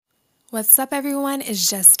What's up, everyone? It's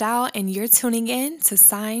Just Out, and you're tuning in to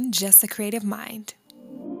Sign Just a Creative Mind.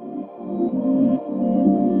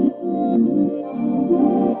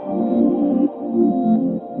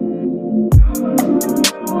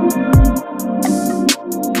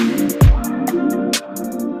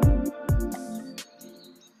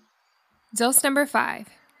 Dose number 5,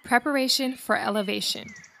 Preparation for Elevation.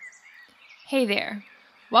 Hey there.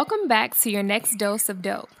 Welcome back to your next dose of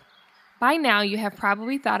dope. By now, you have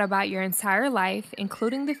probably thought about your entire life,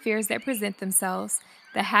 including the fears that present themselves,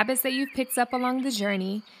 the habits that you've picked up along the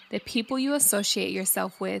journey, the people you associate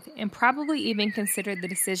yourself with, and probably even considered the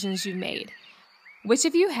decisions you've made. Which,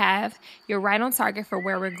 if you have, you're right on target for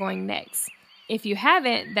where we're going next. If you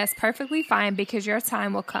haven't, that's perfectly fine because your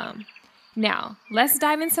time will come. Now, let's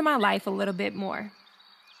dive into my life a little bit more.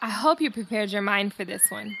 I hope you prepared your mind for this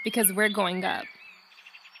one because we're going up.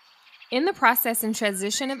 In the process and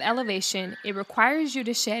transition of elevation, it requires you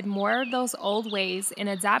to shed more of those old ways and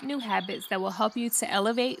adopt new habits that will help you to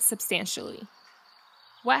elevate substantially.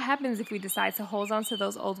 What happens if we decide to hold on to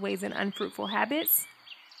those old ways and unfruitful habits?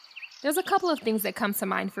 There's a couple of things that come to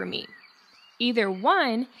mind for me. Either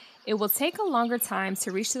one, it will take a longer time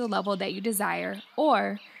to reach the level that you desire,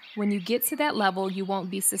 or when you get to that level, you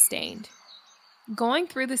won't be sustained. Going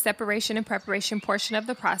through the separation and preparation portion of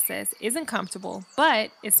the process isn't comfortable, but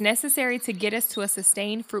it's necessary to get us to a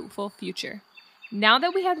sustained, fruitful future. Now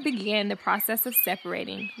that we have begun the process of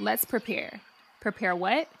separating, let's prepare. Prepare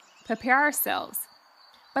what? Prepare ourselves.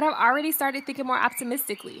 But I've already started thinking more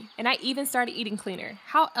optimistically, and I even started eating cleaner.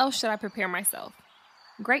 How else should I prepare myself?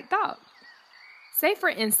 Great thought. Say, for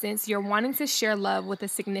instance, you're wanting to share love with a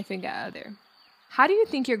significant other. How do you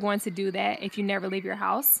think you're going to do that if you never leave your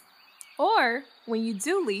house? Or, when you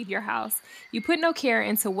do leave your house, you put no care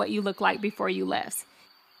into what you look like before you left.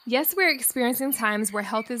 Yes, we're experiencing times where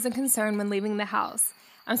health is a concern when leaving the house.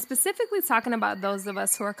 I'm specifically talking about those of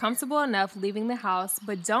us who are comfortable enough leaving the house,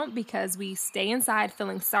 but don't because we stay inside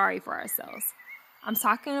feeling sorry for ourselves. I'm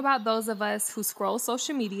talking about those of us who scroll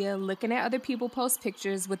social media, looking at other people post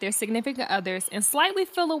pictures with their significant others and slightly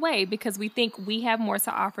feel away because we think we have more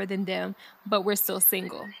to offer than them, but we're still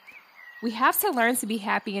single. We have to learn to be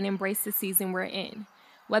happy and embrace the season we're in.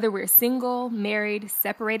 Whether we're single, married,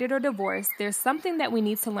 separated, or divorced, there's something that we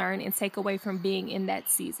need to learn and take away from being in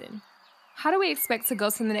that season. How do we expect to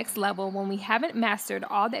go to the next level when we haven't mastered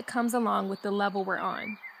all that comes along with the level we're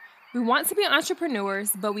on? We want to be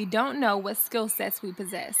entrepreneurs, but we don't know what skill sets we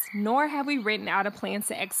possess, nor have we written out a plan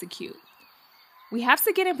to execute. We have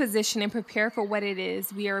to get in position and prepare for what it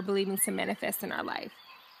is we are believing to manifest in our life.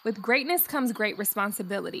 With greatness comes great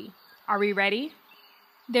responsibility. Are we ready?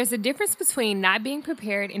 There's a difference between not being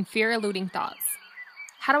prepared and fear-eluding thoughts.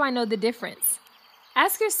 How do I know the difference?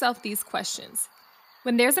 Ask yourself these questions.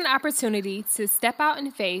 When there's an opportunity to step out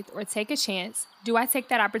in faith or take a chance, do I take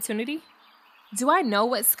that opportunity? Do I know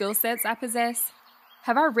what skill sets I possess?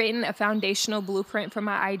 Have I written a foundational blueprint for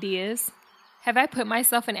my ideas? Have I put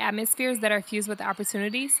myself in atmospheres that are fused with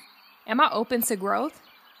opportunities? Am I open to growth?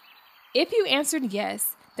 If you answered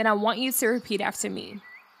yes, then I want you to repeat after me.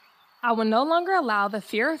 I will no longer allow the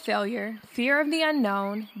fear of failure, fear of the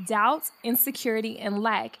unknown, doubt, insecurity, and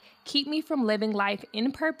lack keep me from living life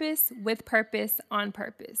in purpose, with purpose, on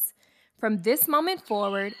purpose. From this moment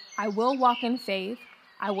forward, I will walk in faith,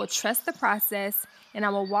 I will trust the process, and I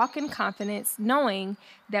will walk in confidence, knowing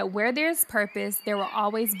that where there is purpose, there will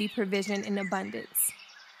always be provision in abundance.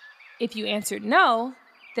 If you answered no,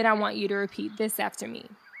 then I want you to repeat this after me.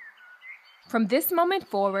 From this moment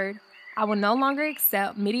forward, I will no longer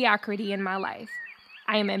accept mediocrity in my life.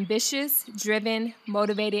 I am ambitious, driven,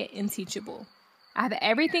 motivated, and teachable. I have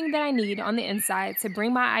everything that I need on the inside to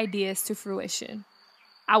bring my ideas to fruition.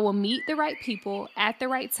 I will meet the right people at the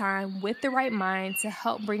right time with the right mind to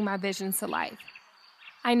help bring my vision to life.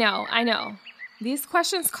 I know. These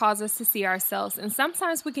questions cause us to see ourselves, and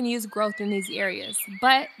sometimes we can use growth in these areas,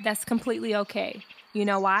 but that's completely okay. You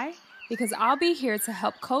know why? Because I'll be here to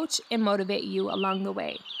help coach and motivate you along the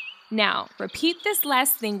way. Now, repeat this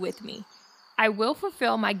last thing with me. I will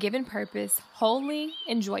fulfill my given purpose wholly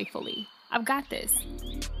and joyfully. I've got this.